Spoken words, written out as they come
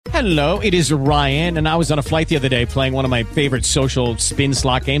Hello, it is Ryan, and I was on a flight the other day playing one of my favorite social spin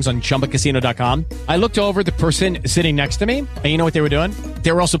slot games on ChumbaCasino.com. I looked over at the person sitting next to me, and you know what they were doing?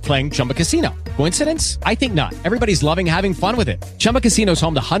 They were also playing Chumba Casino. Coincidence? I think not. Everybody's loving having fun with it. Chumba Casino is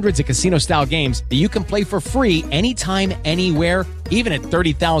home to hundreds of casino-style games that you can play for free anytime, anywhere, even at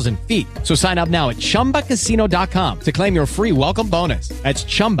 30,000 feet. So sign up now at ChumbaCasino.com to claim your free welcome bonus. That's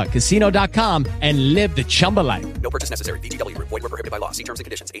ChumbaCasino.com and live the Chumba life. No purchase necessary. DDTB. Void where prohibited by law. See terms and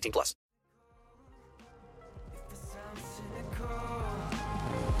conditions. 18 plus.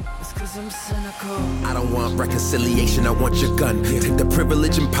 I don't want reconciliation, I want your gun. Take the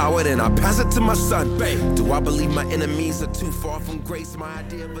privilege and power, then I'll pass it to my son. Do I believe my enemies are too far from grace? My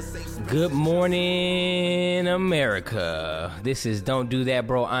idea of a safe. Good morning, America. This is Don't Do That,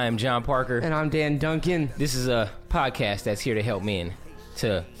 Bro. I am Jon Parker. And I'm Dan Duncan. This is a podcast that's here to help men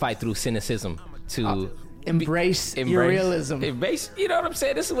to fight through cynicism, to embrace your realism. Embrace, you know what I'm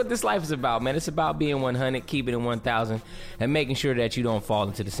saying? This is what this life is about, man. It's about being 100, keeping it 1,000, and making sure that you don't fall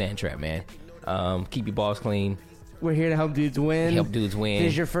into the sand trap, man. Keep your balls clean. We're here to help dudes win. Help dudes win. If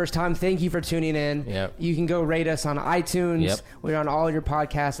this is your first time, thank you for tuning in. Yep. You can go rate us on iTunes. Yep. We're on all your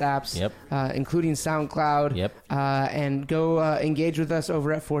podcast apps, Yep. Including SoundCloud. Yep. And go engage with us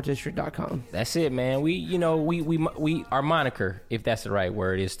over at fourthdistrict.com. That's it, man. We our moniker, if that's the right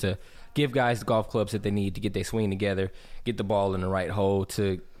word, is to give guys the golf clubs that they need to get their swing together, get the ball in the right hole,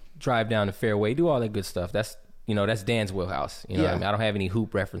 to drive down the fairway, do all that good stuff. That's Dan's wheelhouse. You know what I mean? I don't have any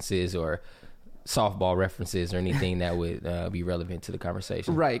hoop references or softball references or anything that would be relevant to the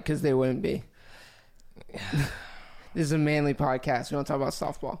conversation. Right, because they wouldn't be. This is a manly podcast. We don't talk about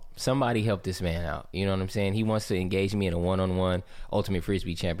softball. Somebody help this man out. You know what I'm saying? He wants to engage me in a one-on-one Ultimate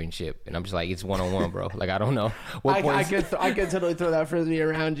Frisbee Championship. And I'm just like, it's one-on-one, bro. Like, I don't know. I could totally throw that Frisbee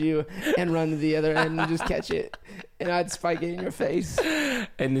around you and run to the other end and just catch it. And I'd spike it in your face.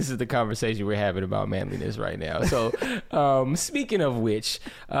 And this is the conversation we're having about manliness right now. So, speaking of which,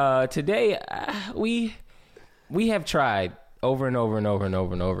 today we have tried over and over and over and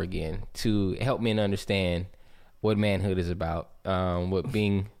over and over again to help men understand what manhood is about, what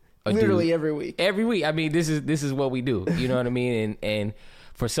being a literally dude. every week. I mean, this is what we do. You know what I mean? And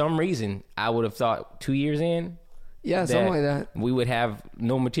for some reason, I would have thought 2 years in, something like that, we would have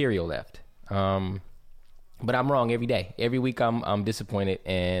no material left. But I'm wrong every day. Every week, I'm disappointed,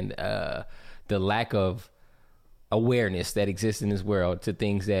 and the lack of awareness that exists in this world to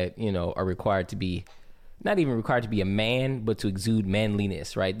things that are required to be. Not even required to be a man, but to exude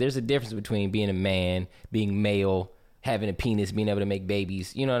manliness, right? There's a difference between being a man, being male, having a penis, being able to make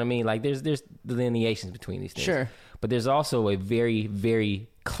babies. You know what I mean? Like, there's delineations between these things. Sure. But there's also a very, very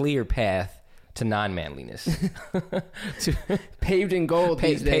clear path to non-manliness. Paved in gold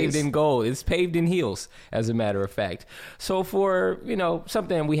these days. Paved in gold. It's paved in heels, as a matter of fact. So for,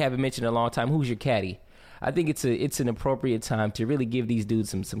 something we haven't mentioned in a long time, who's your caddy? I think it's an appropriate time to really give these dudes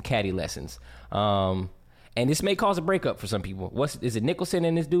some caddy lessons. And this may cause a breakup for some people. Is it Nicholson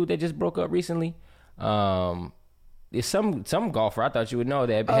and this dude that just broke up recently? There's some golfer I thought you would know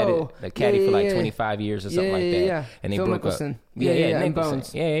that had a caddy for like 25 years or something like that. Yeah. And they Phil broke Mickelson. up. Yeah, and Nicholson.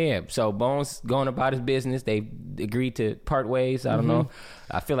 Bones. Yeah. So Bones going about his business. They agreed to part ways. I don't know.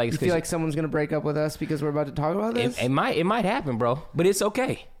 I feel like you feel like someone's gonna break up with us because we're about to talk about this. It might happen, bro. But it's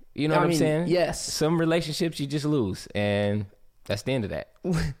okay. You know what I'm saying? Yes. Some relationships you just lose, and that's the end of that.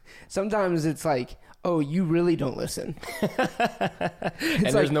 Sometimes it's like, oh, you really don't listen. And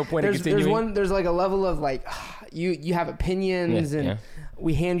there's no point in continuing. There's like a level of like, you have opinions, and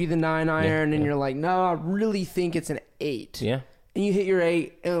we hand you the 9 iron, and you're like, no, I really think it's an 8. Yeah. And you hit your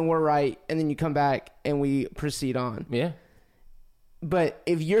 8, and we're right, and then you come back, and we proceed on. Yeah. But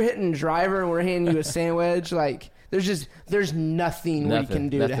if you're hitting driver and we're handing you a sandwich, like, there's nothing we can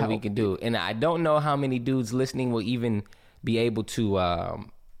do to help. Nothing we can do. And I don't know how many dudes listening will even be able to,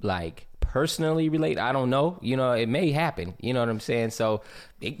 personally relate. I don't know. It may happen. You know what I'm saying? So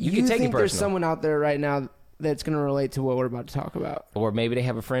you can take it personal. There's someone out there right now that's going to relate to what we're about to talk about. Or maybe they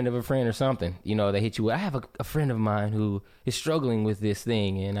have a friend of a friend or something. They hit you with, I have a friend of mine who is struggling with this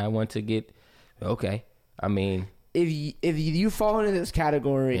thing, and I want to get, okay. I mean, if you fall into this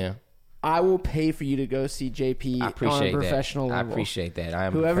category, I will pay for you to go see JP on a professional level. I appreciate that. I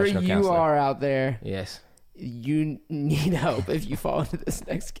am whoever a professional you counselor. Are out there. Yes. You need help if you fall into this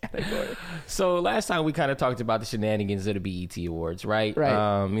next category. So last time we kind of talked about the shenanigans of the BET Awards, right?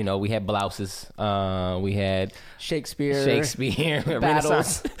 Right. We had blouses. We had Shakespeare,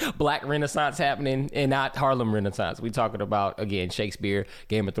 Renaissance, Black Renaissance happening, and not Harlem Renaissance. We're talking about, again, Shakespeare,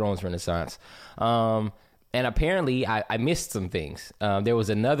 Game of Thrones Renaissance. And apparently I missed some things. There was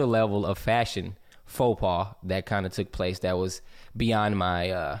another level of fashion faux pas that kind of took place that was beyond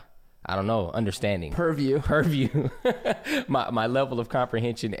my I don't know, understanding. Purview. my level of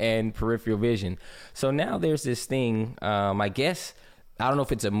comprehension and peripheral vision. So now there's this thing, I guess, I don't know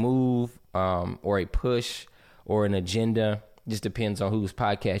if it's a move or a push or an agenda, just depends on whose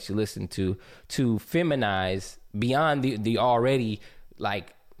podcast you listen to feminize beyond the already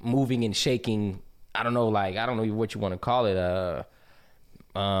like moving and shaking, I don't know what you want to call it,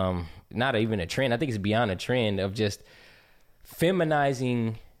 not even a trend. I think it's beyond a trend of just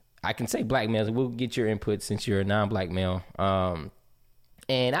feminizing. I can say black males. We'll get your input since you're a non-black male.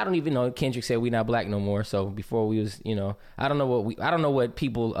 And I don't even know. Kendrick said we not black no more. So before we was, I don't know what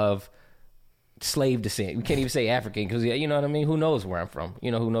people of slave descent. We can't even say African because you know what I mean. Who knows where I'm from?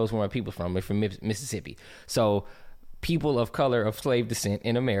 Who knows where my people from? We're from Mississippi. So people of color of slave descent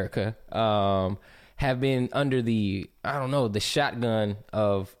in America have been under the shotgun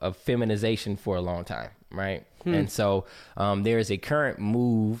of feminization for a long time, right? And so there is a current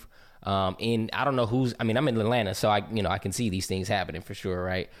move in, I don't know who's, I'm in Atlanta, so I can see these things happening for sure,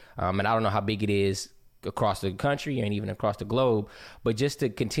 right? And I don't know how big it is across the country and even across the globe, but just to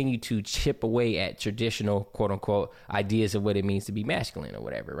continue to chip away at traditional, quote unquote, ideas of what it means to be masculine or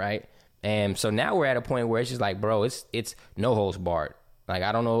whatever, right? And so now we're at a point where it's just like, bro, it's no holds barred. Like,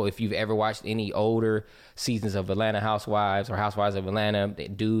 I don't know if you've ever watched any older seasons of Atlanta Housewives or Housewives of Atlanta,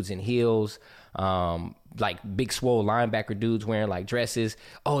 dudes in heels, like big swole linebacker dudes wearing like dresses.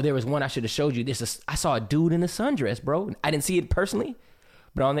 Oh, there was one I should have showed you. I saw a dude in a sundress, bro. I didn't see it personally,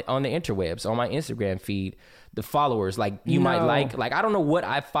 but on the interwebs, on my Instagram feed, the followers, like you might like I don't know what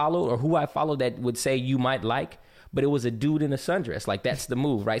I followed or who I followed that would say you might like, but it was a dude in a sundress. Like, that's the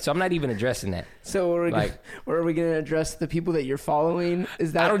move, right? So I'm not even addressing that. So where are we going to address the people that you're following?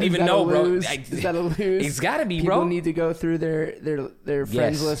 Is that I don't even know, bro. Is that a lose? It's got to be, people bro. People need to go through their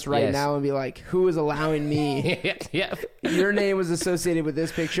friends list right now and be like, who is allowing me? Yeah. Your name was associated with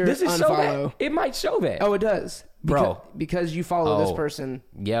this picture. Does it unfollow. show that? It might show that. Oh, it does. Bro. Because you follow this person.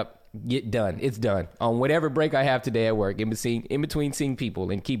 Yep. Get done. It's done. On whatever break I have today at work, in between seeing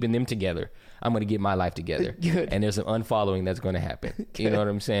people and keeping them together, I'm going to get my life together. Good. And there's some unfollowing that's going to happen. Good. You know what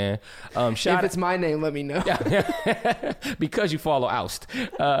I'm saying? If it's my name, let me know. Because you follow Oust.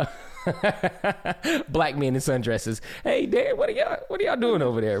 Black men in sundresses. Hey, Dan, what are y'all doing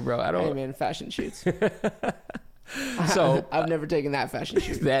over there, bro? Hey, man, fashion shoots. So I've never taken that fashion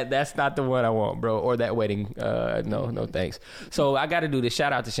shoot. That's not the one I want, bro. Or that wedding. No thanks. So I got to do this.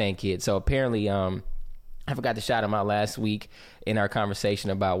 Shout out to Shane Kidd. So apparently, I forgot to shout him out last week in our conversation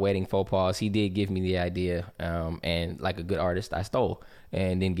about wedding faux pas. He did give me the idea, and like a good artist, I stole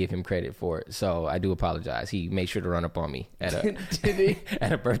and didn't give him credit for it. So I do apologize. He made sure to run up on me at a Did he?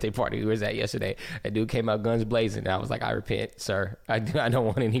 at a birthday party we was at yesterday. That dude came out guns blazing. I was like, I repent, sir. I don't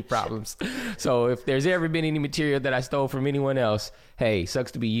want any problems. So if there's ever been any material that I stole from anyone else, hey,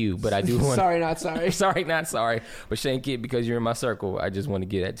 sucks to be you. But I do want sorry, not sorry. Sorry, not sorry. But Shane Kidd, because you're in my circle, I just want to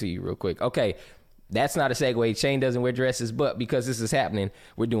get that to you real quick. Okay. That's not a segue. Shane doesn't wear dresses, but because this is happening,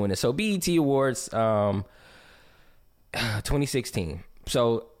 we're doing this. So BET Awards 2016.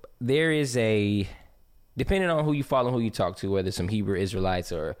 So there is depending on who you follow, who you talk to, whether some Hebrew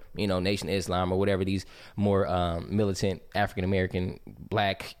Israelites or, Nation of Islam or whatever, these more militant African-American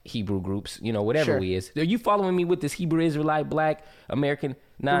black Hebrew groups, whatever we is. Are you following me with this Hebrew Israelite black American?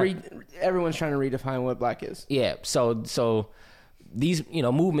 Everyone's trying to redefine what black is. Yeah. So these,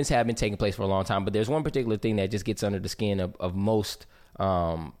 movements have been taking place for a long time, but there's one particular thing that just gets under the skin of most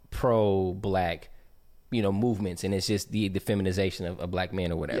pro-black, movements, and it's just the feminization of black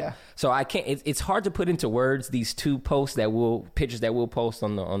men or whatever. Yeah. So I can't. It's hard to put into words these two pictures that we'll post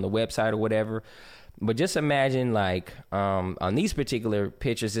on the website or whatever. But just imagine, like, on these particular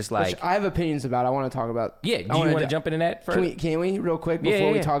pictures, it's like... Which I have opinions about. I want to talk about... Yeah, do you want to jump into that first? Can we real quick,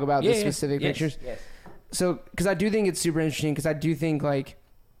 before we talk about the specific pictures? Yes. So, because I do think it's super interesting, because I do think, like,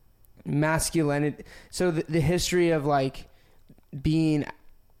 masculinity... So, the history of, like, being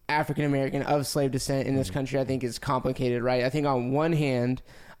African-American of slave descent in this country, I think, is complicated, right? I think on one hand,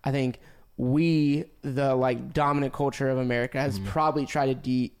 I think the, like, dominant culture of America has probably tried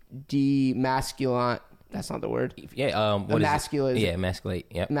to demasculate. That's not the word. Yeah. Emasculate. Yeah, emasculate.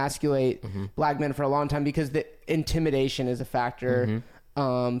 Yeah. Emasculate black men for a long time, because the intimidation is a factor.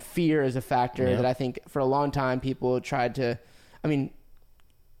 Fear is a factor that I think for a long time people tried to,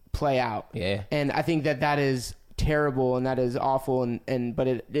 play out. Yeah. And I think that is terrible and that is awful, but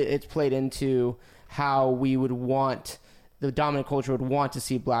it's played into how we would want, the dominant culture would want to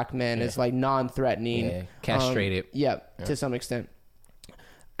see black men as like non-threatening, castrated. To some extent.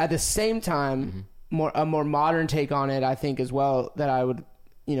 At the same time, a more modern take on it, I think as well, that I would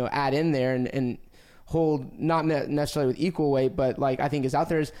add in there and hold not necessarily with equal weight, but like I think is out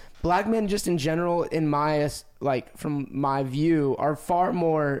there is black men just in general, in my like from my view, are far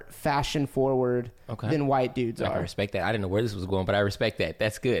more fashion forward than white dudes are. I respect that. I didn't know where this was going, but I respect that.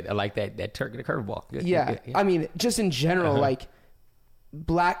 That's good. I like that the curveball. Good, yeah. good. I mean, just in general, like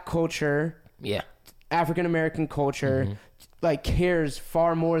black culture, African American culture, like cares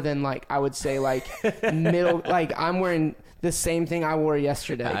far more than like I would say like middle. Like I'm wearing the same thing I wore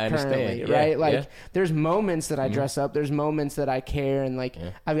yesterday currently, right? Like there's moments that I dress up, there's moments that I care, and like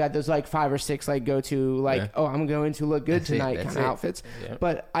I've got those like 5 or 6 like go to like oh, I'm going to look good tonight kind of outfits.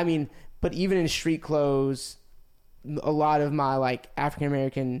 But I mean, but even in street clothes, a lot of my like African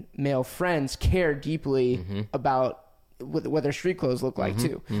American male friends care deeply about what their street clothes look like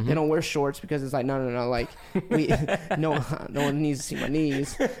too. They don't wear shorts because it's like no, like no one needs to see my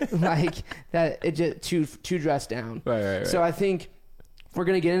knees, like that. It just too dressed down. Right. So I think we're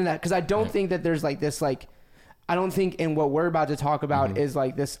gonna get into that because I don't think that there's like this like I don't think in what we're about to talk about is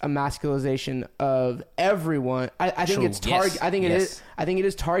like this emasculization of everyone. I think it's I think it is. I think it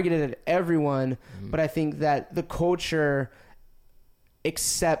is targeted at everyone, but I think that the culture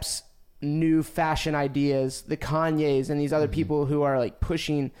accepts new fashion ideas, the Kanyes and these other people who are like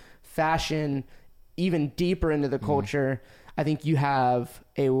pushing fashion even deeper into the culture. I think you have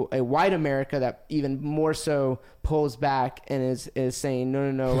a white America that even more so pulls back and is saying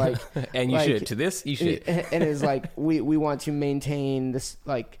no like and you like, should to this you should and is like we want to maintain this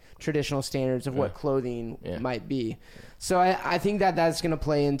like traditional standards of what clothing might be. So I think that that's going to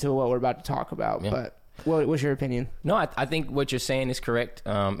play into what we're about to talk about. But what's your opinion? No, I think what you're saying is correct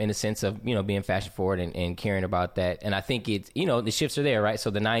in the sense of, being fashion forward and caring about that. And I think it's, the shifts are there, right? So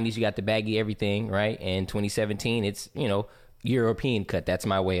the 90s, you got the baggy everything, right? And 2017, it's, European cut. That's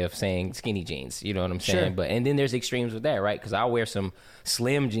my way of saying skinny jeans. You know what I'm saying? Sure. But and then there's extremes with that, right? Because I'll wear some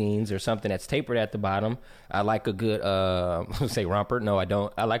slim jeans or something that's tapered at the bottom. I like a good say romper. No, I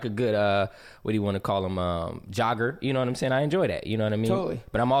don't. I like a good what do you want to call them? Jogger. You know what I'm saying? I enjoy that. You know what I mean? Totally.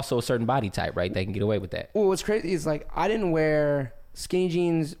 But I'm also a certain body type, right? They can get away with that. Well, what's crazy is like I didn't wear skinny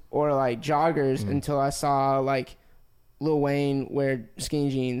jeans or like joggers until I saw like Lil Wayne wear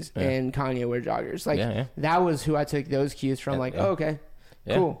skinny jeans and Kanye wear joggers. Like that was who I took those cues from. Like, oh, okay,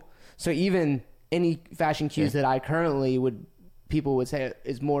 cool. So even any fashion cues that I currently people would say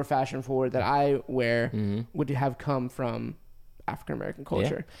is more fashion forward that I wear would have come from African American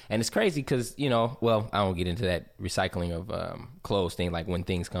culture. And it's crazy because, well, I won't get into that recycling of clothes thing, like when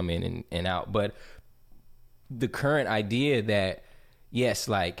things come in and out. But the current idea that, yes,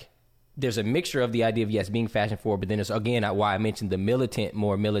 like, there's a mixture of the idea of, yes, being fashion forward, but then there's, again, why I mentioned the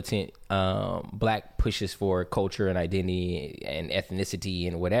more militant black pushes for culture and identity and ethnicity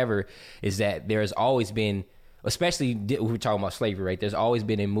and whatever, is that there's always been, especially we're talking about slavery, right? There's always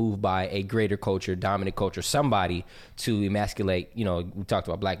been a move by a greater culture, dominant culture, somebody to emasculate, we talked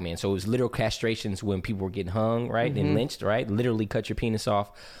about black men. So it was literal castrations when people were getting hung, right? And lynched, right? Literally cut your penis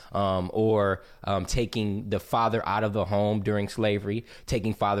off. Or taking the father out of the home during slavery,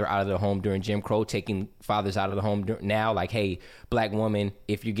 taking father out of the home during Jim Crow, taking fathers out of the home now, like, hey, black woman,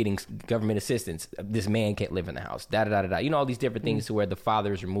 if you're getting government assistance, this man can't live in the house, da-da-da-da-da. All these different things to where the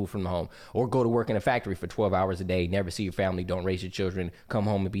father is removed from the home, or go to work in a factory for 12 hours a day, never see your family, don't raise your children, come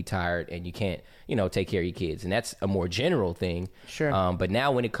home and be tired, and you can't, take care of your kids. And that's a more general thing. Sure. But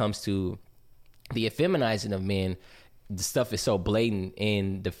now when it comes to the effeminizing of men, the stuff is so blatant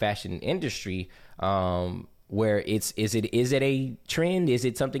in the fashion industry, where is it a trend? Is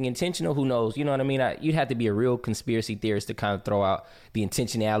it something intentional? Who knows? You know what I mean? You'd have to be a real conspiracy theorist to kind of throw out the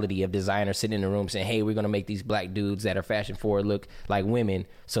intentionality of designers sitting in the room saying, hey, we're going to make these black dudes that are fashion forward look like women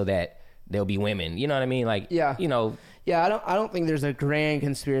so that they'll be women. You know what I mean? Like, Yeah, I don't think there's a grand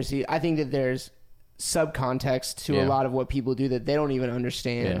conspiracy. I think that there's subcontext to a lot of what people do that they don't even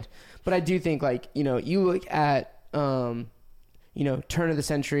understand. But I do think, like, you look at turn of the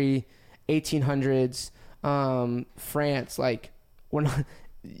century, 1800s, France, like, we're not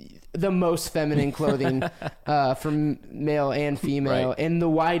the most feminine clothing for male and female in the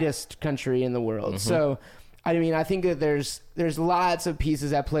widest country in the world. So I mean, I think that there's lots of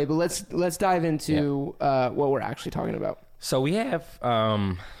pieces at play, but let's dive into what we're actually talking about. So we have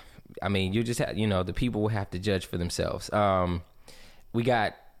you just have, the people will have to judge for themselves. We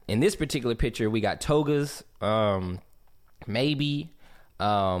got, in this particular picture, we got togas, maybe.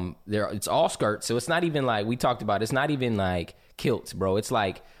 It's all skirts, so it's not even like we talked about. It's not even like kilts, bro. It's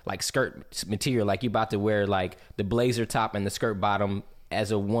like skirt material, like you're about to wear like the blazer top and the skirt bottom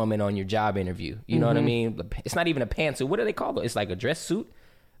as a woman on your job interview. You know what I mean? It's not even a pantsuit. What do they call it? It's like a dress suit,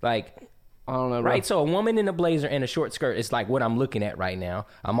 like. I don't know, bro. Right, so a woman in a blazer and a short skirt is like what I'm looking at right now.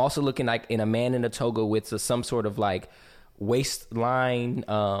 I'm also looking like in a man in a toga with some sort of like waistline,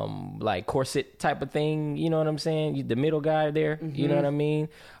 like corset type of thing. You know what I'm saying? The middle guy there. Mm-hmm. You know what I mean?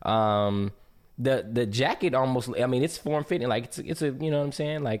 The jacket almost, I mean, it's form fitting. Like it's a, you know what I'm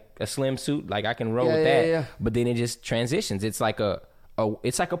saying? Like a slim suit. Like I can roll with that. Yeah. But then it just transitions. It's like a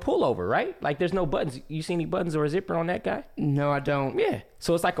pullover, right? Like there's no buttons. You see any buttons or a zipper on that guy? No, I don't. Yeah.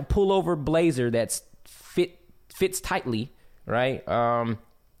 So it's like a pullover blazer that's fits tightly, right? And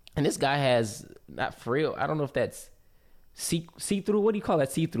this guy has not frill. I don't know if that's see-through. What do you call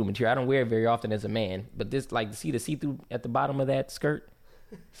that see-through material? I don't wear it very often as a man, but this, like, see the see-through at the bottom of that skirt?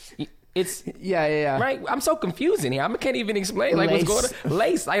 It's yeah. Right? I'm so confused in here. I can't even explain like Lace. what's going on.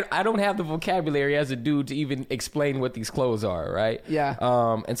 Lace. I don't have the vocabulary as a dude to even explain what these clothes are, right? Yeah.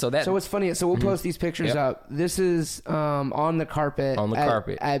 And so that. So what's funny? So we'll post these pictures up. This is on the carpet. On the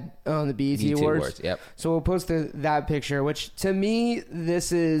carpet on the BET Awards. Yep. So we'll post that picture, which to me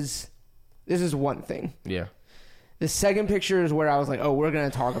this is one thing. Yeah. The second picture is where I was like, oh, we're gonna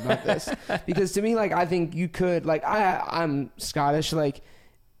talk about this because to me, like, I think you could, like, I'm Scottish, like.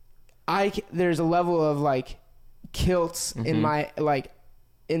 There's a level of like kilts in my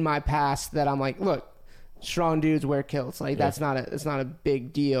past that I'm like, look, strong dudes wear kilts. Like it's not a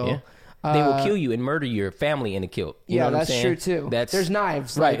big deal. Yeah. They will kill you and murder your family in a kilt. You know what that's I'm saying? true too. There's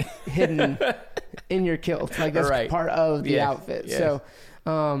knives like hidden in your kilt. Like that's part of the outfit. Yes. So,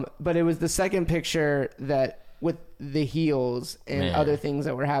 but it was the second picture that with the heels and other things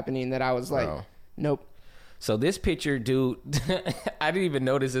that were happening that I was like, nope. So this picture, dude, I didn't even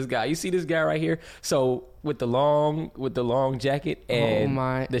notice this guy. You see this guy right here? So with the long jacket and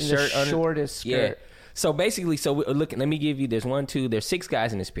the shirt under, shortest skirt. Yeah. So basically, look, let me give you, there's 6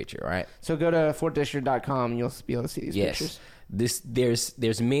 guys in this picture, right? So go to fortdistrict.com and you'll be able to see these pictures.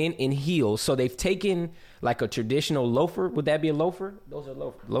 There's men in heels. So they've taken like a traditional loafer. Would that be a loafer? Those are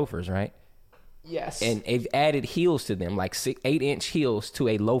loafers, right? Yes. And they've added heels to them, like 8-inch heels to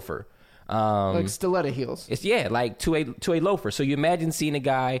a loafer. Like stiletto heels. It's like to a loafer. So you imagine seeing a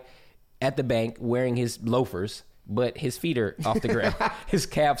guy at the bank wearing his loafers, but his feet are off the ground. His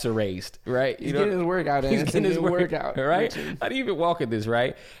calves are raised, right? He's getting his workout in. He's getting his workout, right? How do you even walk in this,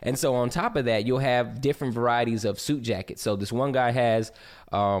 right? And so on top of that, you'll have different varieties of suit jackets. So this one guy has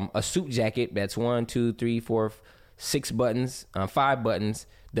a suit jacket that's 1, 2, 3, 4, 6 buttons, 5 buttons.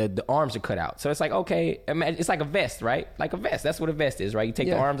 The arms are cut out. So it's like, okay, imagine, it's like a vest, right? Like a vest. That's what a vest is, right? You take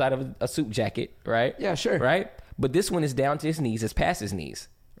the arms out of a suit jacket, right? Yeah, sure. Right? But this one is down to his knees. It's past his knees,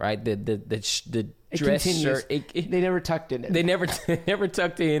 right? The dress shirt. They never tucked in it. They never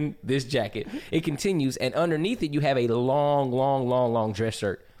tucked in this jacket. It continues, and underneath it, you have a long dress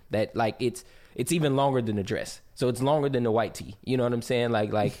shirt that, like, it's even longer than the dress. So it's longer than the white tee. You know what I'm saying?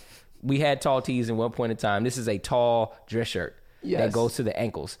 Like we had tall tees at one point in time. This is a tall dress shirt. Yes. That goes to the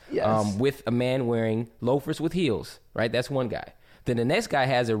ankles, with a man wearing loafers with heels, right? That's one guy. Then the next guy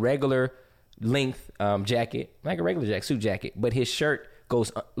has a regular length jacket, like a regular suit jacket, but his shirt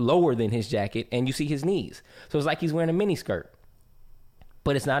goes lower than his jacket, and you see his knees. So it's like he's wearing a mini skirt,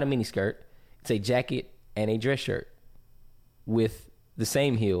 but it's not a mini skirt. It's a jacket and a dress shirt with the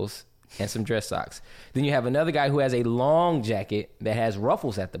same heels and some dress socks. Then you have another guy who has a long jacket that has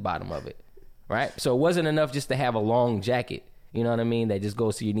ruffles at the bottom of it, right? So it wasn't enough just to have a long jacket. You know what I mean? That just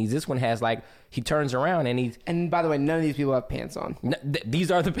goes to your knees. This one has, like, he turns around and And by the way, none of these people have pants on.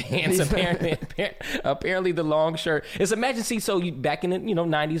 These are the pants, apparently. Apparently the long shirt. It's so you back in the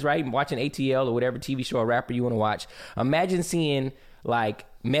 90s, right? Watching ATL or whatever TV show or rapper you want to watch. Imagine seeing, like,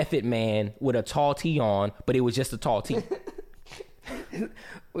 Method Man with a tall tee on, but it was just a tall tee.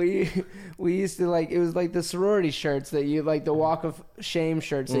 We used to, like, it was like the sorority shirts that you, like, the walk of shame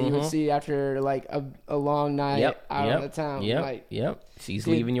shirts that you would see after, like, a long night out on the town. She's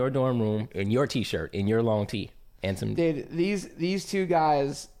leaving your dorm room in your t-shirt, in your long tee, and some. Dude, these 2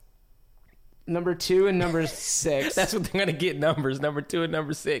 guys, number 2 and number 6. That's what they're gonna get numbers, number 2 and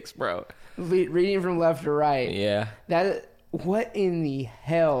number 6, bro. Reading from left to right. Yeah. What in the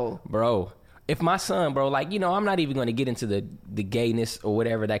hell, bro? If my son, bro, like, I'm not even going to get into the gayness or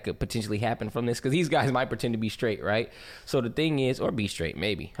whatever that could potentially happen from this, because these guys might pretend to be straight, right? So the thing is, or be straight,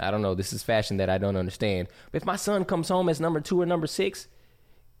 maybe. I don't know. This is fashion that I don't understand. But if my son comes home as number 2 or number 6,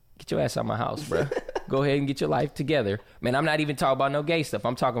 get your ass out of my house, bro. Go ahead and get your life together. Man, I'm not even talking about no gay stuff.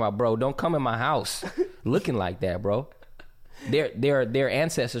 I'm talking about, bro, don't come in my house looking like that, bro. There are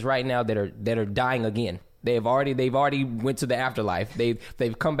ancestors right now that are dying again. They've already went to the afterlife.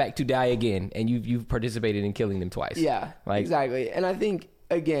 They've come back to die again, and you've participated in killing them twice. Yeah, exactly. And I think,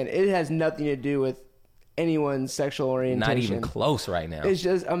 again, it has nothing to do with anyone's sexual orientation. Not even close right now. It's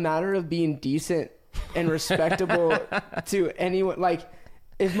just a matter of being decent and respectable to anyone. Like,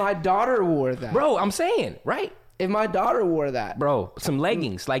 if my daughter wore that, bro, I'm saying, right? If my daughter wore that, bro, some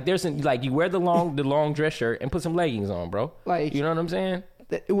leggings. Like, there's some, like, you wear the long dress shirt and put some leggings on, bro. Like, you know what I'm saying?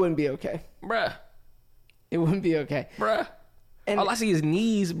 It wouldn't be okay, bruh. It wouldn't be okay, bruh. And all I see is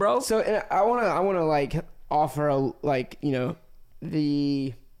knees, bro. So, and I wanna like offer a, like, you know,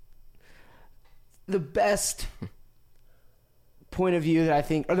 the best point of view that I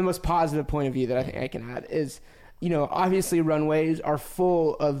think, or the most positive point of view that I think I can add is, you know, obviously runways are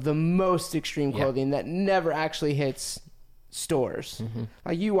full of the most extreme clothing that never actually hits stores. Mm-hmm.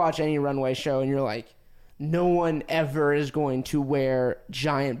 Like, you watch any runway show and you're like, no one ever is going to wear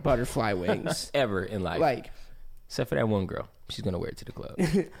giant butterfly wings. Ever in life. Like, except for that one girl. She's going to wear it to the club.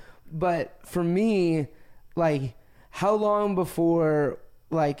 But for me, like, how long before,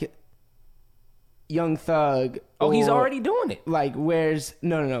 like, Young Thug... he's already doing it. Like, wears...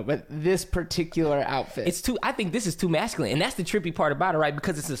 No, but this particular outfit. I think this is too masculine. And that's the trippy part about it, right?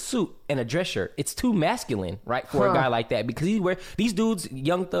 Because it's a suit and a dress shirt. It's too masculine, right? For a guy like that. Because these dudes,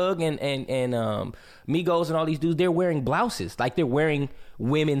 Young Thug and Migos and all these dudes, they're wearing blouses. Like, they're wearing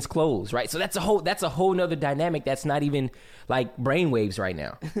women's clothes, right? So that's a whole nother dynamic that's not even like brainwaves right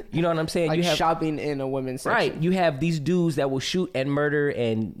now. You know what I'm saying? Like, you have shopping in a women's section. Right. You have these dudes that will shoot and murder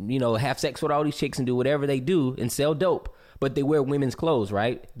and, you know, have sex with all these chicks and do whatever they do and sell dope, but they wear women's clothes,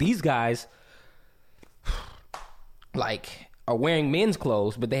 right? These guys, like, are wearing men's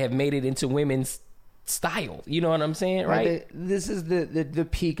clothes, but they have made it into women's style. You know what I'm saying, right? This is the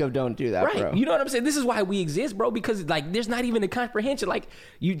peak of don't do that, right, bro. You know what I'm saying? This is why we exist, bro, because, like, there's not even a comprehension. Like,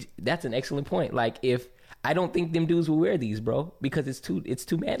 that's an excellent point. Like, if I don't think them dudes will wear these, bro, because it's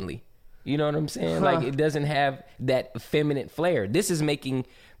too manly. You know what I'm saying? Like, it doesn't have that effeminate flair. This is making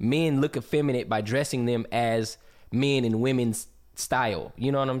men look effeminate by dressing them as men in women's style.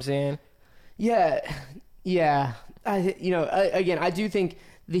 You know what I'm saying? Yeah. Again, I do think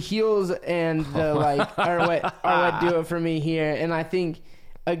the heels and the like are what do it for me here. And I think,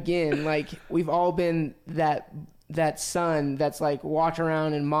 again, like, we've all been that son that's like walking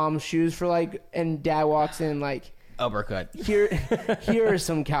around in mom's shoes for like, and dad walks in like, uppercut. Here are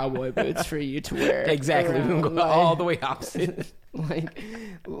some cowboy boots for you to wear. Exactly. We're gonna go like, all the way opposite. Like,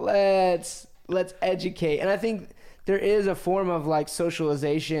 let's educate. And I think there is a form of like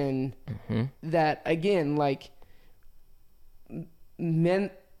socialization that, again, like, men,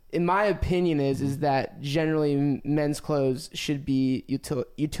 in my opinion, is that generally men's clothes should be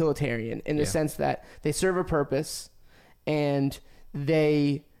utilitarian in the sense that they serve a purpose and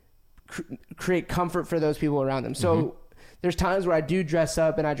they create comfort for those people around them. So there's times where I do dress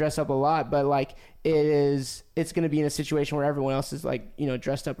up, and I dress up a lot, but like, it's going to be in a situation where everyone else is like, you know,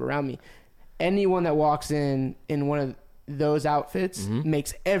 dressed up around me. Anyone that walks in one of those outfits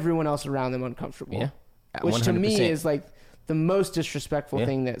makes everyone else around them uncomfortable. Yeah. 100%. Which to me is like the most disrespectful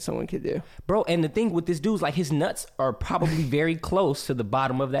thing that someone could do. Bro, and the thing with this dude's like, his nuts are probably very close to the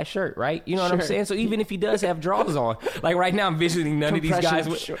bottom of that shirt, right? You know what I'm saying? So even if he does have drawers on, like right now I'm visiting none of these guys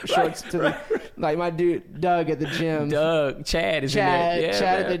with shorts to like my dude Doug at the gym. Chad is in there. Yeah,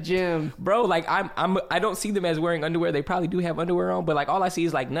 Chad at the gym. Bro, like I don't see them as wearing underwear. They probably do have underwear on, but like all I see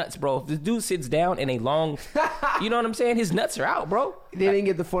is like nuts, bro. If this dude sits down in a long, you know what I'm saying? His nuts are out, bro. They didn't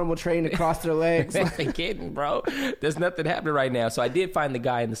get the formal training to cross their legs. They're kidding, bro. There's nothing happening right now. So I did find the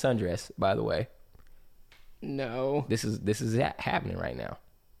guy in the sundress, by the way. No. This is happening right now.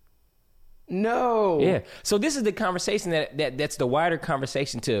 No. Yeah. So this is the conversation that's the wider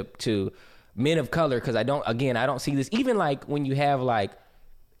conversation to men of color, because I don't see this. Even like when you have like,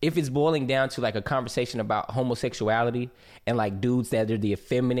 if it's boiling down to like a conversation about homosexuality and like dudes that are the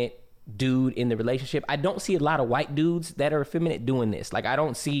effeminate dude in the relationship, I don't see a lot of white dudes that are effeminate doing this. Like, I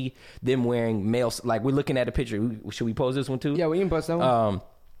don't see them wearing males. Like, we're looking at a picture. Should we pose this one too? Yeah, we can post that one.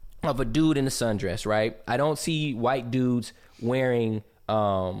 Of a dude in a sundress, right? I don't see white dudes wearing,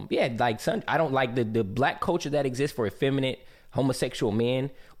 I don't like the black culture that exists for effeminate homosexual men.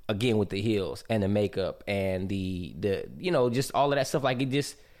 Again, with the heels and the makeup and the just all of that stuff. Like, it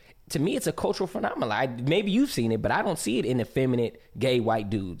just, to me, it's a cultural phenomenon. Maybe you've seen it, but I don't see it in effeminate gay white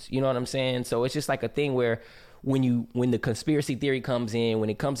dudes. You know what I'm saying? So it's just like a thing where when the conspiracy theory comes in, when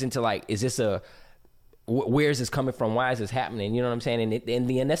it comes into like, is this where is this coming from? Why is this happening? You know what I'm saying? And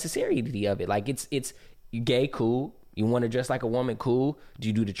the unnecessity of it. Like, it's gay, cool. You want to dress like a woman, cool. Do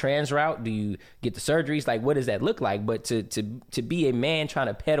you do the trans route? Do you get the surgeries? Like, what does that look like? But to be a man trying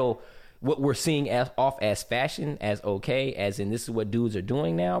to peddle what we're seeing off as fashion, as okay, as in this is what dudes are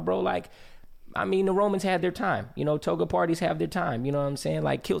doing now, bro. Like, I mean, the Romans had their time. You know, toga parties have their time. You know what I'm saying?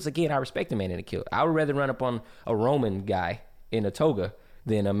 Like, kilts, again, I respect a man in a kilt. I would rather run up on a Roman guy in a toga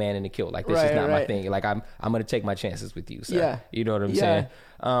than a man in a kilt. Like, this is not my thing. Like, I'm going to take my chances with you, sir. Yeah. You know what I'm saying?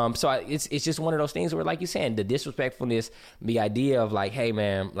 It's just one of those things where, like you're saying, the disrespectfulness, the idea of like, hey,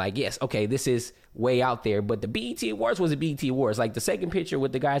 man, like, yes, okay, this is way out there, but the BET Awards was a BET Awards. Like, the second picture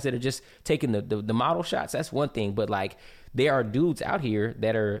with the guys that are just taking the model shots, that's one thing. But, like, there are dudes out here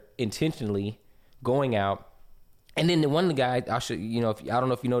that are intentionally going out. And then one of the guys, I don't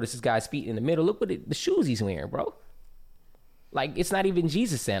know if you notice this guy's feet in the middle. Look what the shoes he's wearing, bro. Like, it's not even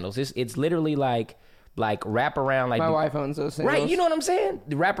Jesus sandals. It's literally like wrap around, like my wife owns those sandals. Right, you know what I'm saying?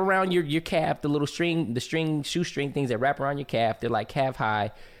 The wrap around your calf, the little shoestring things that wrap around your calf. They're like calf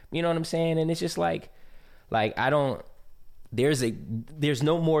high. You know what I'm saying? And it's just like there's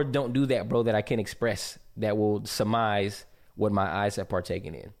no more don't do that, bro, that I can express that will surmise what my eyes have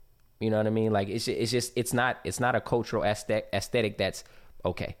partaken in. You know what I mean? Like, it's not a cultural aesthetic that's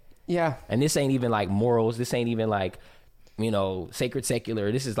okay. Yeah. And this ain't even like morals. This ain't even like, you know, sacred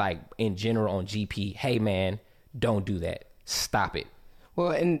secular. This is like in general on GP. Hey, man, don't do that. Stop it.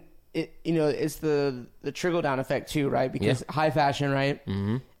 Well, and it, you know, it's the trickle down effect too, right? Because high fashion, right?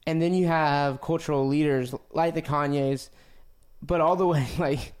 Mm-hmm. And then you have cultural leaders like the Kanyes, but all the way,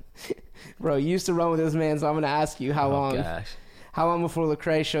 like, bro, you used to run with this man, so I'm going to ask you how long before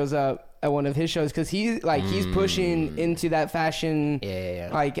Lecrae shows up at one of his shows, because he's pushing into that fashion.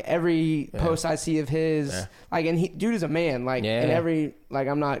 Like, every post I see of his, like, and dude is a man, like, and every, like,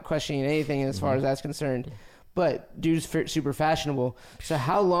 I'm not questioning anything as far as that's concerned, but dude's super fashionable. So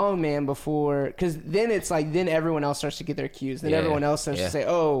how long, man, before, because then it's like, then everyone else starts to get their cues, then everyone else starts to say,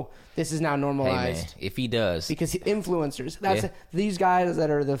 oh, this is now normalized. Hey, man, if he does, because influencers, that's these guys that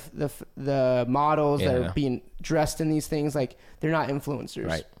are the models that are being dressed in these things, like, they're not influencers.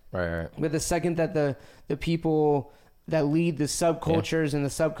 Right. But the second that the people that lead the subcultures and the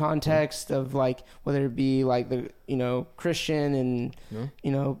subcontext of, like, whether it be like the, you know, Christian and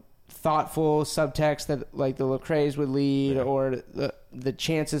you know, thoughtful subtext that like the Lecraes would lead, or the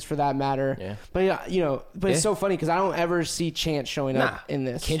Chances for that matter. But you know, it's so funny because I don't ever see Chance showing up in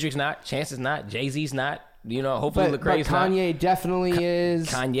this. Kendrick's not, Chance is not, Jay-Z's not. You know, hopefully Lecrae's not. Kanye definitely is.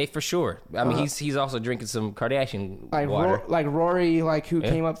 Kanye for sure. I mean, he's also drinking some Kardashian water. Like Rory, like, who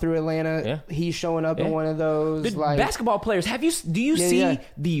came up through Atlanta. He's showing up in one of those. The like basketball players. Do you see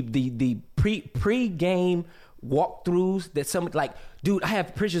the pre-game walkthroughs that some, like, dude, I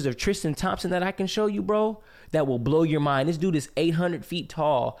have pictures of Tristan Thompson that I can show you, bro, that will blow your mind. This dude is 800 feet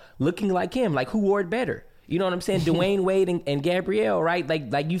tall, looking like him. Like, who wore it better? You know what I'm saying? Dwayne Wade and Gabrielle, right?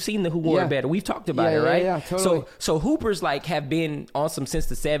 Like you've seen the Who Wore It Better. We've talked about it, right? Yeah, totally. So Hoopers, like, have been on some since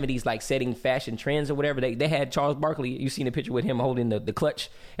the 70s, like, setting fashion trends or whatever. They had Charles Barkley. You've seen a picture with him holding the clutch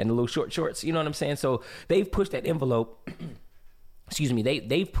and the little short shorts. You know what I'm saying? So they've pushed that envelope. Excuse me.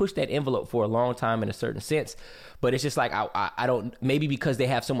 They've pushed that envelope for a long time in a certain sense. But it's just like, I don't, maybe because they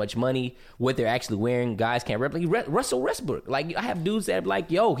have so much money, what they're actually wearing, guys can't replicate. Russell Westbrook. Like, I have dudes that are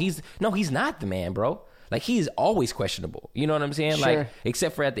like, yo, he's not the man, bro. Like, he's always questionable. You know what I'm saying? Sure. Like,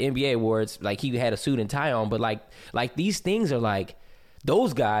 except for at the NBA awards, like, he had a suit and tie on. But like these things are like,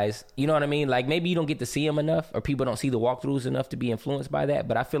 those guys, you know what I mean? Like, maybe you don't get to see them enough, or people don't see the walkthroughs enough to be influenced by that.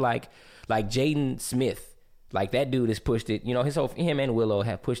 But I feel like Jaden Smith, like, that dude has pushed it. You know, him and Willow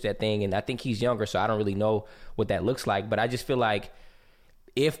have pushed that thing. And I think he's younger, so I don't really know what that looks like. But I just feel like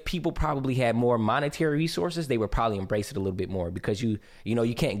if people probably had more monetary resources, they would probably embrace it a little bit more, because you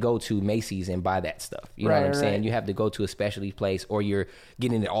can't go to Macy's and buy that stuff. You know what I'm saying? You have to go to a specialty place, or you're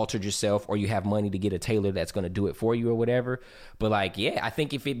getting it altered yourself, or you have money to get a tailor that's going to do it for you or whatever. But, like, I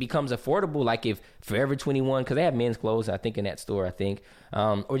think if it becomes affordable, like if Forever 21, because they have men's clothes, I think, in that store,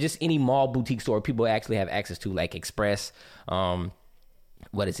 or just any mall boutique store people actually have access to, like Express,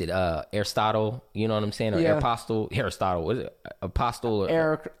 what is it? Aristotle, you know what I'm saying? Or Aristotle, what is it? Apostle,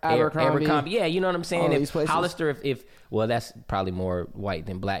 or Abercrombie. Yeah, you know what I'm saying? If Hollister, well, that's probably more white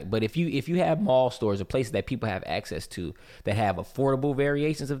than black. But if you have mall stores or places that people have access to that have affordable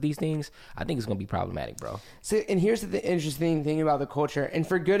variations of these things, I think it's going to be problematic, bro. So, and here's the interesting thing about the culture, and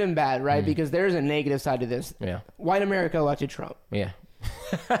for good and bad, right? Because there's a negative side to this. Yeah. White America elected Trump. Yeah.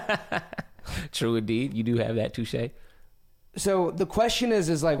 True indeed. You do have that touche. So the question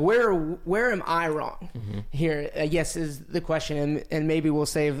is like, where am I wrong here? I guess is the question, and maybe we'll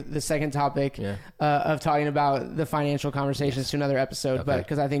save the second topic of talking about the financial conversations to another episode. But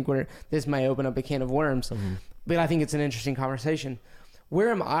because I think this might open up a can of worms. But I think it's an interesting conversation. Where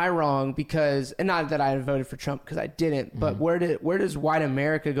am I wrong? Because, and not that I voted for Trump, because I didn't. But where does white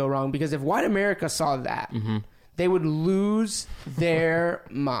America go wrong? Because if white America saw that, they would lose their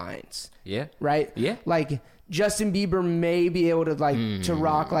minds. Yeah. Right? Yeah. Like Justin Bieber may be able to to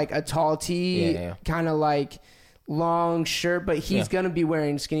rock like a tall tee, kind of like long shirt, but he's gonna be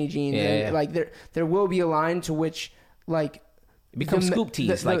wearing skinny jeans. And like there will be a line to which like it becomes scoop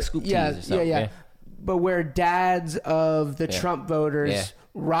tees, like scoop tees or something. Yeah. But where dads of the Trump voters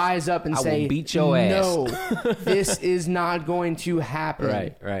rise up and say, will beat your ass. No, this is not going to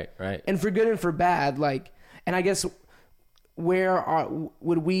happen. Right. And for good and for bad, like, and I guess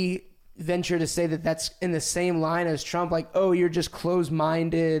would we venture to say that that's in the same line as Trump? Like, oh, you're just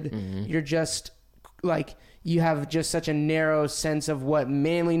closed-minded. You're just like, you have just such a narrow sense of what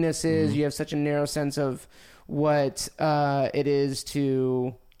manliness is. You have such a narrow sense of what it is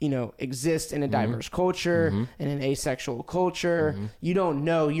to, exist in a diverse culture, in an asexual culture. You don't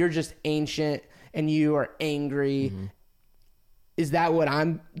know. You're just ancient and you are angry. Is that what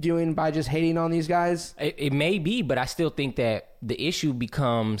I'm doing by just hating on these guys? It may be, but I still think that the issue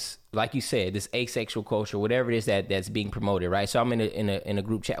becomes, like you said, this asexual culture, whatever it is that's being promoted, right? So I'm in a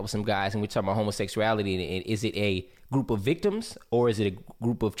group chat with some guys, and we're talking about homosexuality. And is it a group of victims or is it a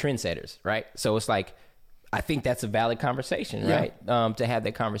group of trendsetters, right? So it's like, I think that's a valid conversation, right? To have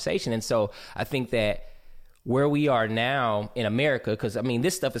that conversation. And so I think that where we are now in America, because I mean,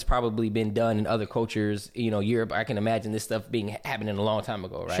 this stuff has probably been done in other cultures, Europe. I can imagine this stuff happening a long time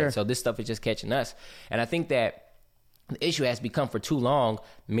ago, right? Sure. So this stuff is just catching us. And I think that the issue has become, for too long,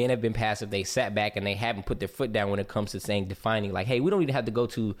 men have been passive. They sat back and they haven't put their foot down when it comes to defining, like, hey, we don't even have to go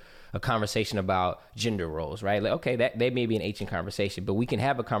to a conversation about gender roles, right? Like, okay, that may be an ancient conversation, but we can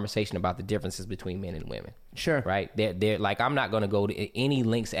have a conversation about the differences between men and women. Sure. Right? They're like, I'm not going to go to any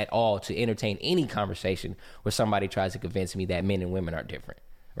links at all to entertain any conversation where somebody tries to convince me that men and women are different,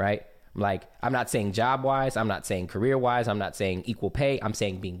 right? Like, I'm not saying job-wise, I'm not saying career-wise, I'm not saying equal pay, I'm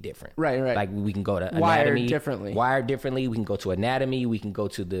saying being different. Right. Like, we can go to anatomy. Wired differently. We can go to anatomy. We can go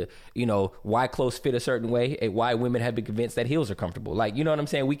to the, why clothes fit a certain way, and why women have been convinced that heels are comfortable. Like, you know what I'm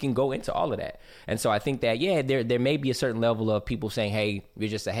saying? We can go into all of that. And so I think that, there may be a certain level of people saying, hey, you're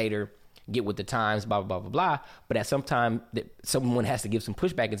just a hater, get with the times, blah, blah, blah, blah, blah. But at some time, someone has to give some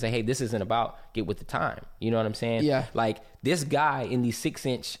pushback and say, hey, this isn't about get with the time. You know what I'm saying? Yeah. Like, this guy in these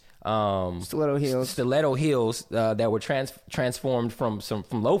 6-inch... stiletto heels that were transformed from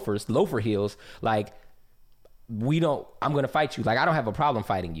loafer heels. Like, I'm gonna fight you. Like, I don't have a problem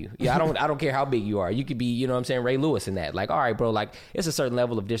fighting you. I don't care how big you are. You could be, Ray Lewis in that. Like, all right, bro, like, it's a certain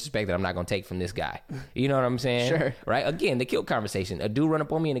level of disrespect that I'm not gonna take from this guy. You know what I'm saying? Sure. Right? Again, the kilt conversation. A dude run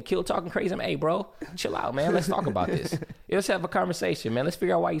up on me in a kilt talking crazy. I'm, hey, bro, chill out, man. Let's talk about this. Let's have a conversation, man. Let's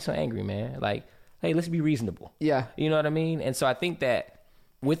figure out why you're so angry, man. Like, hey, let's be reasonable. Yeah. You know what I mean? And so I think that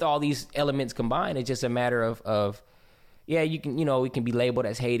with all these elements combined, it's just a matter of you can, it can be labeled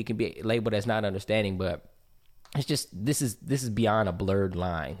as hate, it can be labeled as not understanding, but it's just, this is beyond a blurred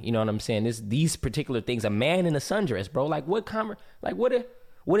line. You know what I'm saying? These particular things, a man in a sundress, bro, like what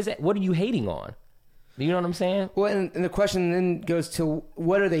is that? What are you hating on? You know what I'm saying? Well, and the question then goes to,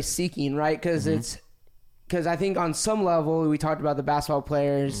 what are they seeking, right? Because because I think on some level, we talked about the basketball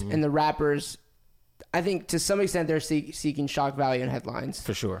players and the rappers. I think to some extent they're seeking shock value in headlines.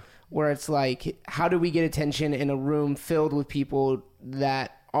 For sure. Where it's like, how do we get attention in a room filled with people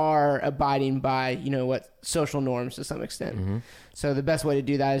that are abiding by, social norms to some extent? So the best way to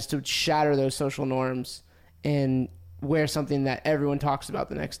do that is to shatter those social norms and wear something that everyone talks about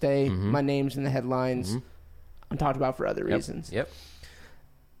the next day. My name's in the headlines. I'm talked about for other reasons. Yep.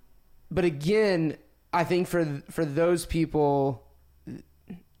 But again, I think for those people...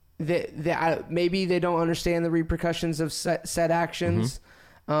 maybe they don't understand the repercussions of said actions,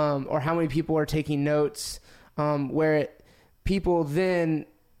 or how many people are taking notes, people then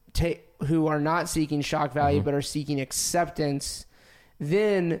who are not seeking shock value but are seeking acceptance,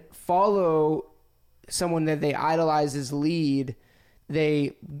 then follow someone that they idolize as lead.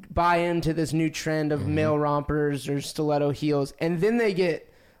 They buy into this new trend of male rompers or stiletto heels, and then they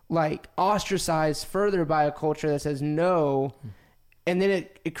get like ostracized further by a culture that says no. And then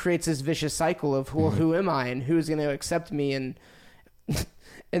it creates this vicious cycle of, well, who am I and who's going to accept me? And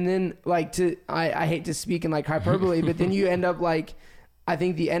then like I hate to speak in like hyperbole, but then you end up like, I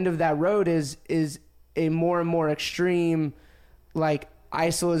think the end of that road is a more and more extreme, like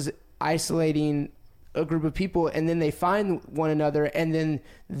isolating a group of people, and then they find one another, and then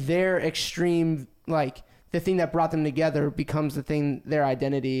their extreme, like the thing that brought them together becomes the thing, their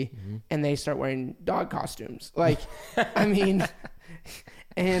identity, and they start wearing dog costumes. Like, I mean...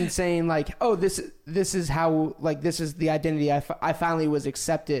 and saying like, oh, this is how, like, this is the identity I finally was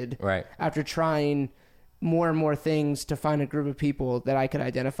accepted, right, after trying more and more things to find a group of people that I could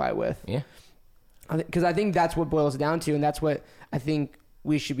identify with. Yeah. Because I think that's what boils down to, and that's what I think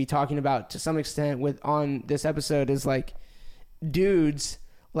we should be talking about to some extent on this episode is like dudes,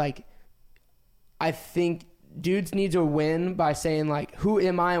 like I think dudes need to win by saying like, who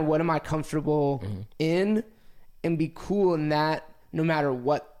am I and what am I comfortable in, and be cool in that no matter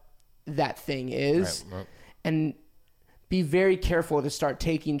what that thing is. Right. And be very careful to start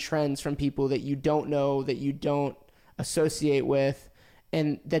taking trends from people that you don't know, that you don't associate with,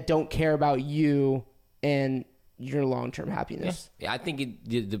 and that don't care about you and your long-term happiness. Yeah, I think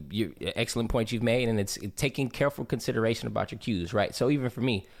excellent point you've made, and it's taking careful consideration about your cues, right? So even for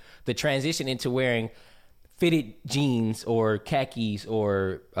me, the transition into wearing fitted jeans or khakis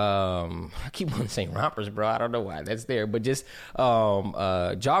or I keep on saying rompers, bro. I don't know why that's there, but just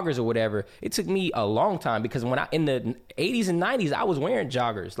joggers or whatever. It took me a long time because when in the 80s and 90s, I was wearing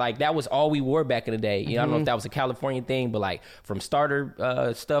joggers. Like that was all we wore back in the day. You know, I don't know if that was a California thing, but like from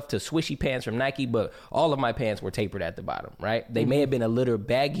starter stuff to swishy pants from Nike, but all of my pants were tapered at the bottom, right? They may have been a little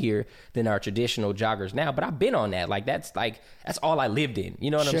baggier than our traditional joggers now, but I've been on that. Like that's all I lived in.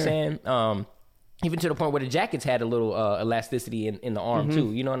 You know what I'm saying? Even to the point where the jackets had a little elasticity in the arm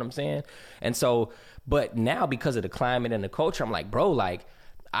too. You know what I'm saying? And so, but now because of the climate and the culture, I'm like, bro, like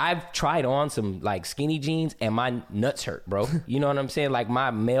I've tried on some like skinny jeans and my nuts hurt, bro. You know what I'm saying? Like my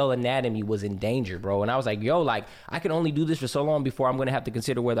male anatomy was in danger, bro. And I was like, yo, like I can only do this for so long before I'm going to have to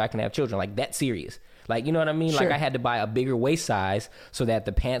consider whether I can have children. Like that serious. Like, you know what I mean? Sure. Like I had to buy a bigger waist size so that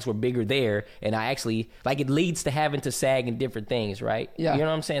the pants were bigger there. And I actually, like it leads to having to sag in different things, right? Yeah. You know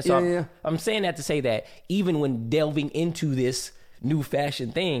what I'm saying? So I'm saying that to say that even when delving into this new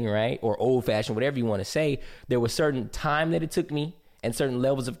fashion thing, right? Or old fashion, whatever you want to say, there was certain time that it took me and certain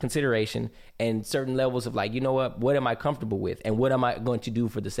levels of consideration and certain levels of like, you know what am I comfortable with? And what am I going to do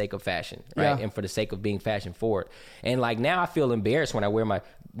for the sake of fashion, right? And for the sake of being fashion forward. And like now I feel embarrassed when I wear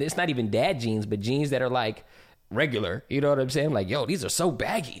it's not even dad jeans, but jeans that are like regular, you know what I'm saying? Like, yo, these are so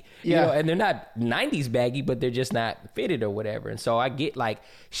baggy, you know, and they're not 90s baggy, but they're just not fitted or whatever. And so I get like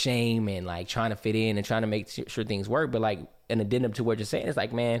shame and like trying to fit in and trying to make sure things work. But like an addendum to what you're saying, it's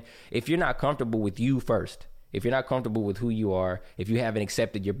like, man, if you're not comfortable with you first, if you're not comfortable with who you are, if you haven't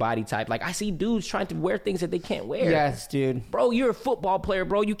accepted your body type, like I see dudes trying to wear things that they can't wear. Yes, dude. Bro, you're a football player,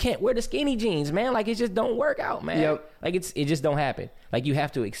 bro. You can't wear the skinny jeans, man. Like it just don't work out, man. Yep. Like it just don't happen. Like you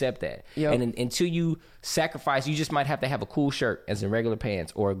have to accept that. Yep. And until you sacrifice, you just might have to have a cool shirt and some regular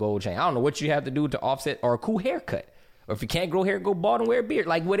pants or a gold chain. I don't know what you have to do to offset, or a cool haircut. Or if you can't grow hair, go bald and wear a beard.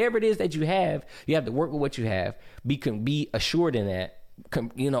 Like whatever it is that you have to work with what you have. Be assured in that.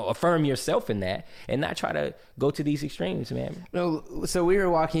 You know, affirm yourself in that and not try to go to these extremes, man. No, so we were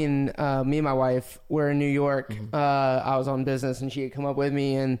walking, me and my wife were in New York. I was on business and she had come up with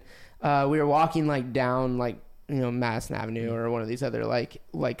me, and we were walking like down like, you know, Madison Avenue or one of these other like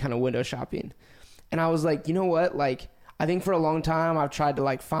kind of window shopping. And I was like, you know what? Like, I think for a long time I've tried to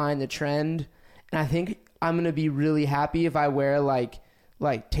like find the trend, and I think I'm going to be really happy if I wear like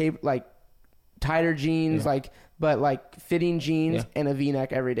tighter jeans, but like fitting jeans and a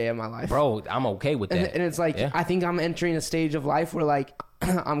V-neck every day of my life. Bro, I'm okay with that. And it's like, I think I'm entering a stage of life where like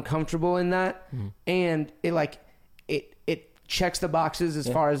I'm comfortable in that. And it checks the boxes as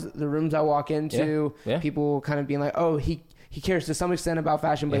far as the rooms I walk into, people kind of being like, oh, he cares to some extent about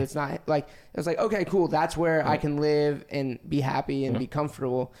fashion, but it's not like, it's like, okay, cool. That's where I can live and be happy and be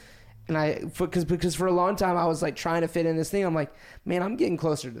comfortable. And because for a long time I was like trying to fit in this thing. I'm like, man, I'm getting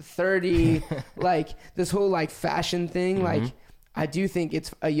closer to 30. Like this whole like fashion thing. Like I do think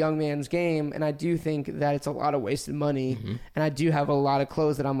it's a young man's game, and I do think that it's a lot of wasted money. And I do have a lot of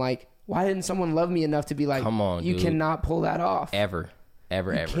clothes that I'm like, why didn't someone love me enough to be like, come on, you dude. Cannot pull that off. Ever.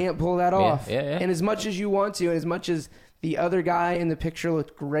 You can't pull that off. And as much as you want to, and as much as the other guy in the picture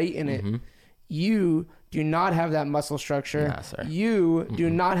looked great in it, you do not have that muscle structure. Nah, sir. You do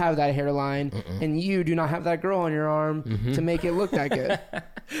not have that hairline, and you do not have that girl on your arm to make it look that good.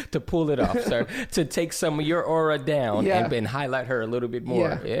 To pull it off, sir. To take some of your aura down and highlight her a little bit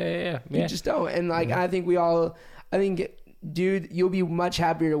more. Yeah. You just don't. And like, I think dude, you'll be much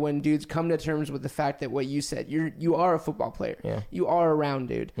happier when dudes come to terms with the fact that what you said, you are a football player. Yeah. You are a round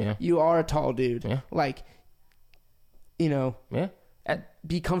dude. Yeah. You are a tall dude. Yeah. Like, you know. Yeah.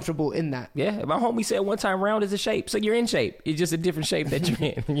 Be comfortable in that. Yeah, my homie said one time, round is a shape, so you're in shape. It's just a different shape that you're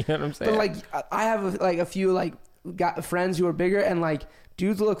in. You know what I'm saying? But like, I have a few like got friends who are bigger, and like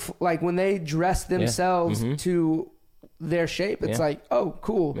dudes look like when they dress themselves to their shape, it's like, oh,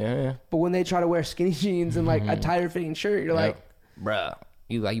 cool. Yeah. But when they try to wear skinny jeans and like a tighter fitting shirt, you're like, bruh,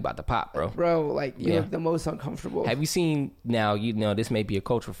 You about to pop, bro. Bro, like, you look the most uncomfortable. Have you seen, now, this may be a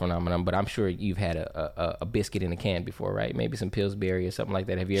cultural phenomenon, but I'm sure you've had a biscuit in a can before, right? Maybe some Pillsbury or something like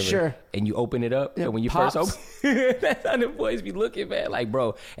that. Have you ever? Sure. And you open it up, and when you first open that's how the boys be looking, man. Like,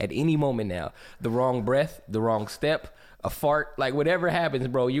 bro, at any moment now, the wrong breath, the wrong step, a fart, like whatever happens,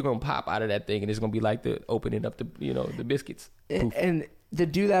 bro, you're going to pop out of that thing, and it's going to be like the opening up the biscuits. And to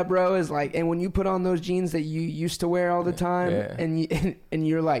do that, bro, is like, and when you put on those jeans that you used to wear all the time, and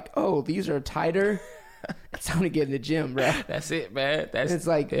you're like, oh, these are tighter, it's time to get in the gym, bro. That's it, man. It's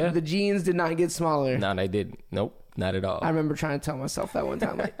like the jeans did not get smaller. No, they didn't. Nope. Not at all. I remember trying to tell myself that one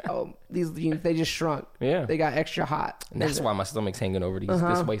time, like, oh, these jeans, they just shrunk. Yeah. They got extra hot. And that's why my stomach's hanging over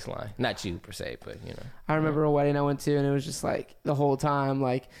this waistline. Not you, per se, but, I remember a wedding I went to, and it was just, like, the whole time,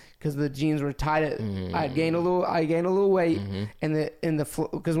 like, because the jeans were tight. I gained a little weight, and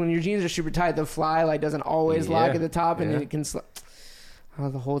because when your jeans are super tight, the fly, like, doesn't always lock at the top, and it can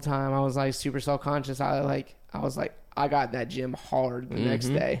the whole time, I was, like, super self-conscious. I was like, I got that gym hard the next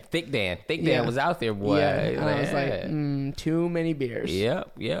day. Thick Dan was out there, boy. Yeah, and I was like, too many beers.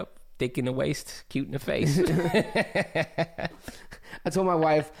 Yep. Thick in the waist, cute in the face. I told my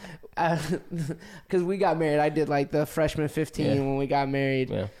wife, because we got married. I did like the freshman 15 when we got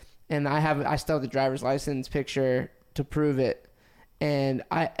married, and I still have the driver's license picture to prove it. And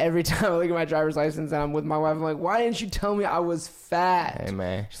every time I look at my driver's license and I'm with my wife, I'm like, why didn't you tell me I was fat? Hey,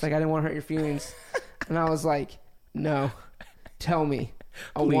 man. She's like, I didn't want to hurt your feelings. And I was like, no, tell me.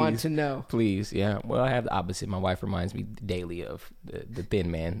 I want to know. Please, yeah. Well, I have the opposite. My wife reminds me daily of the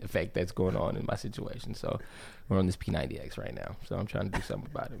thin man effect that's going on in my situation. So we're on this P90X right now. So I'm trying to do something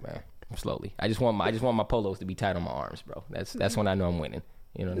about it, man. Slowly. I just want my polos to be tight on my arms, bro. That's when I know I'm winning.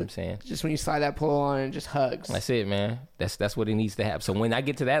 You know what I'm saying? Just when you slide that polo on and just hugs. That's it, man. That's what it needs to have. So when I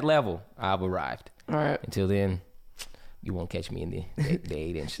get to that level, I've arrived. All right. Until then, you won't catch me in the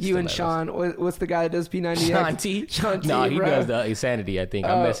 8-inch. You and Sean, what's the guy that does P90X? Sean T? No, he does the Insanity, I think.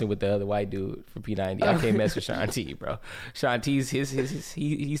 I'm messing with the other white dude for P90. I can't mess with Sean T, bro. Sean T's,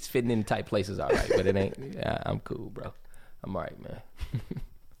 he's fitting in tight places all right, but it ain't, I'm cool, bro. I'm all right, man.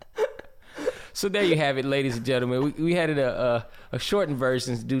 So there you have it, ladies and gentlemen. We had it a shortened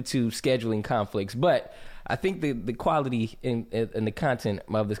version due to scheduling conflicts, but I think the quality and the content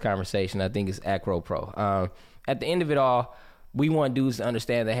of this conversation, I think, is acro pro. At the end of it all, we want dudes to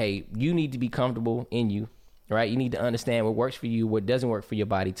understand that, hey, you need to be comfortable in you, right? You need to understand what works for you, what doesn't work for your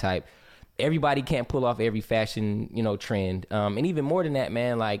body type. Everybody can't pull off every fashion, trend. And even more than that,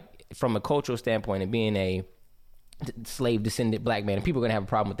 man, like from a cultural standpoint and being a slave descendant black man, and people are gonna have a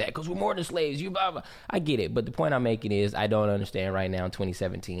problem with that because we're more than slaves. You blah, blah. I get it, but the point I'm making is I don't understand right now in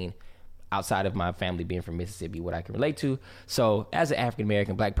 2017, outside of my family being from Mississippi, what I can relate to. So as an African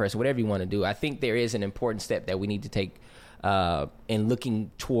American black person, whatever you want to do, I think there is an important step that we need to take in looking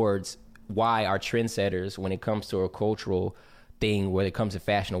towards why our trendsetters, when it comes to a cultural thing, whether it comes to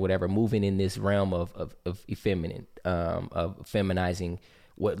fashion or whatever, moving in this realm of effeminate, of feminizing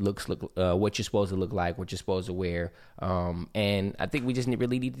what what you're supposed to look like, what you're supposed to wear. And I think we just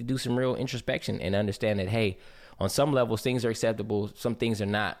really need to do some real introspection and understand that, hey, on some levels, things are acceptable, some things are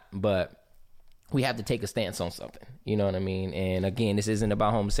not, but we have to take a stance on something. You know what I mean? And again, this isn't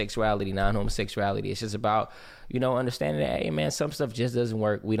about homosexuality, non-homosexuality. It's just about, understanding that, hey, man, some stuff just doesn't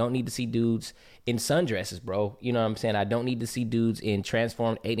work. We don't need to see dudes in sundresses, bro. You know what I'm saying? I don't need to see dudes in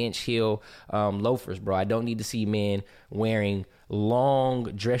transformed 8-inch heel loafers, bro. I don't need to see men wearing long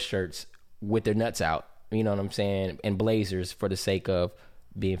dress shirts with their nuts out, you know what I'm saying, and blazers for the sake of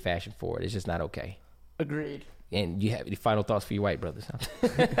being fashion forward. It's just not okay. Agreed. And you have any final thoughts for your white brothers?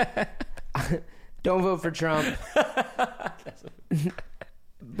 Don't vote for Trump.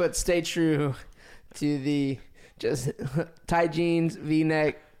 But stay true to the just tight jeans,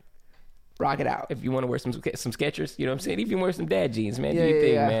 V-neck, rock it out. If you want to wear some Skechers, you know what I'm saying? If you want to wear some dad jeans, man, do your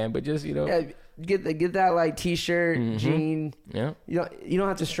thing, man. But just, get that like t-shirt, jean. Yeah. You don't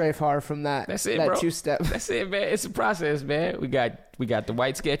have to strafe hard from that. That's it, that bro. two-step. That's it, man. It's a process, man. We got the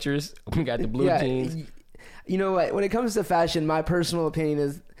white Skechers, we got the blue jeans. You know what? When it comes to fashion, my personal opinion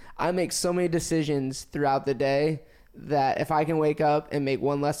is I make so many decisions throughout the day that if I can wake up and make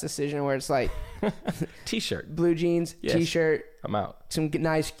one less decision where it's like t-shirt, blue jeans, t-shirt, I'm out. Some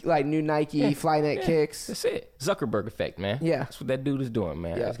nice like new Nike Flynet kicks. That's it. Zuckerberg effect, man. Yeah, that's what that dude is doing,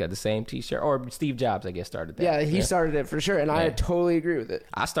 man. He's got the same t-shirt. Or Steve Jobs, I guess, started that. Yeah, he started it for sure, and I totally agree with it.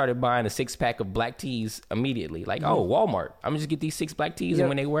 I started buying a 6-pack of black tees immediately. Like, Walmart, I'm gonna just get these 6 black tees, and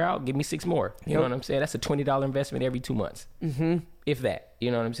when they wear out, give me 6 more. You know what I'm saying? That's a $20 investment every 2 months, if that.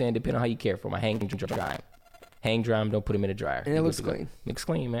 You know what I'm saying? Depending on how you care for them. I hang dry them, don't put them in a dryer. And it looks clean. Looks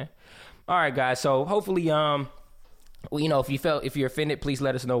clean, man. All right, guys. So hopefully, Well, if you're offended, please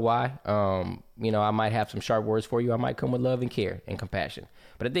let us know why. I might have some sharp words for you. I might come with love and care and compassion.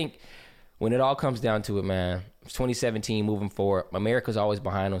 But I think when it all comes down to it, man, it's 2017 moving forward. America's always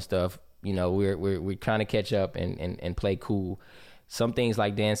behind on stuff. We're trying to catch up and play cool. Some things,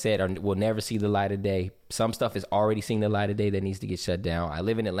 like Dan said, will never see the light of day. Some stuff is already seeing the light of day that needs to get shut down. I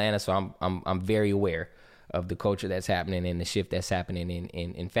live in Atlanta, so I'm very aware of the culture that's happening and the shift that's happening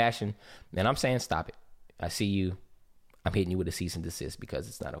in fashion. And I'm saying, stop it. I see you. I'm hitting you with a cease and desist because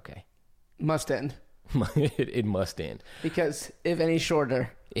it's not okay. Must end. It must end. Because if any shorter,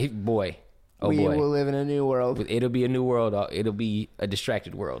 we will live in a new world. It'll be a new world. It'll be a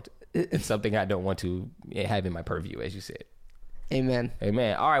distracted world. It's something I don't want to have in my purview, as you said. Amen.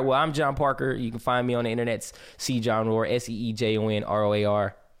 Amen. All right. Well, I'm Jon Parker. You can find me on the internet. CJonRoar,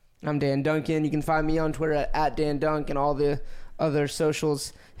 SeeJonRoar. I'm Dan Duncan. You can find me on Twitter at Dan Dunk and all the other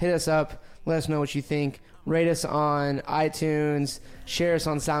socials. Hit us up. Let us know what you think. Rate us on iTunes. Share us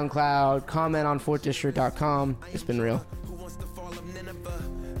on SoundCloud. Comment on fourthdistrict.com. It's been real.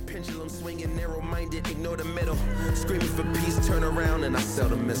 Pendulum swinging, narrow-minded, ignore the middle. Screaming for peace, turn around and I sell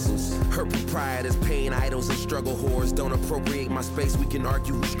the missiles. Her proprietors, pain idols and struggle whores. Don't appropriate my space, we can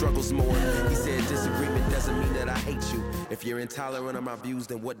argue who struggles more. He said disagreement doesn't mean that I hate you. If you're intolerant of my views,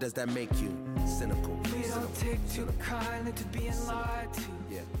 then what does that make you? Cynical. Please don't take too kindly to being lied to.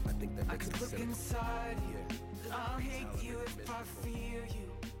 Yeah, I think that makes I could look inside you. I'll hate you if I fear you.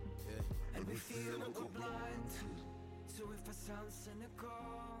 And we feel we'll go blind too. So if I sound cynical,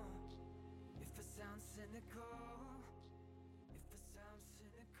 if I sound cynical, it's 'cause I'm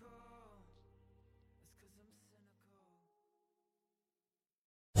cynical.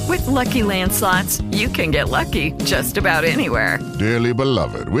 With Lucky Land Slots, you can get lucky just about anywhere. Dearly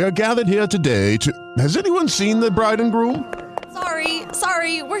beloved, we are gathered here today to... Has anyone seen the bride and groom?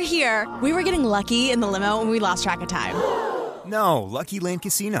 Sorry, we're here. We were getting lucky in the limo and we lost track of time. No, Lucky Land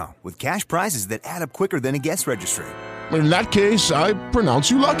Casino, with cash prizes that add up quicker than a guest registry. In that case, I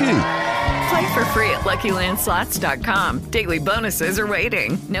pronounce you lucky. Play for free at LuckyLandSlots.com. Daily bonuses are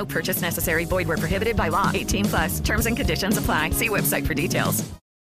waiting. No purchase necessary. Void where prohibited by law. 18+. Terms and conditions apply. See website for details.